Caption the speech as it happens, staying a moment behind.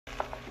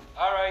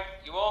All right,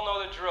 you all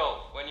know the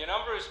drill. When your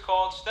number is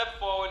called, step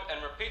forward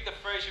and repeat the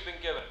phrase you've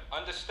been given.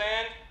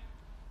 Understand?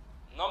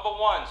 Number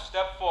 1,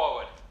 step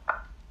forward.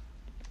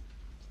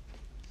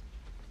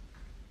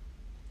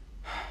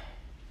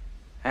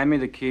 Hand me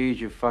the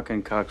keys, you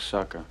fucking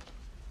cocksucker.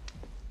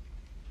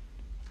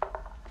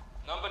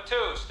 Number 2,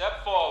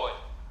 step forward.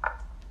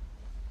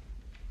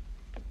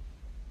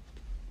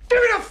 Give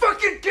me the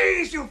fucking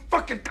keys, you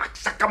fucking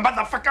cocksucker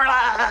motherfucker!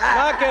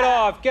 Knock it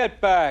off.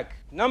 Get back.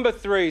 Number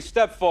 3,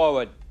 step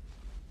forward.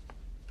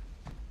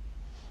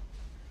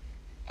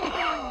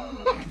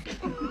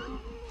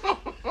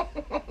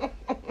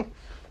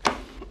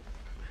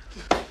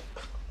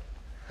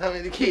 Hand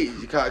me the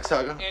keys, you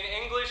cocksucker.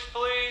 In English,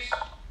 please.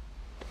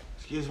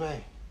 Excuse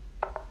me.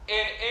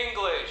 In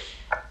English.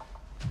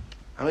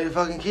 Hand me the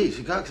fucking keys,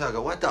 you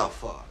cocksucker. What the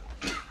fuck?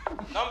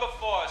 Number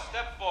 4,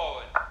 step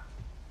forward.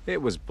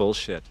 It was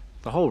bullshit.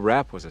 The whole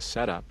rap was a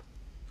setup.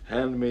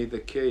 Hand me the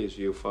keys,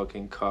 you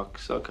fucking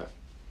cocksucker.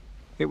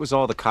 It was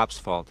all the cops'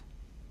 fault.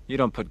 You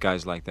don't put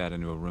guys like that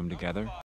into a room together.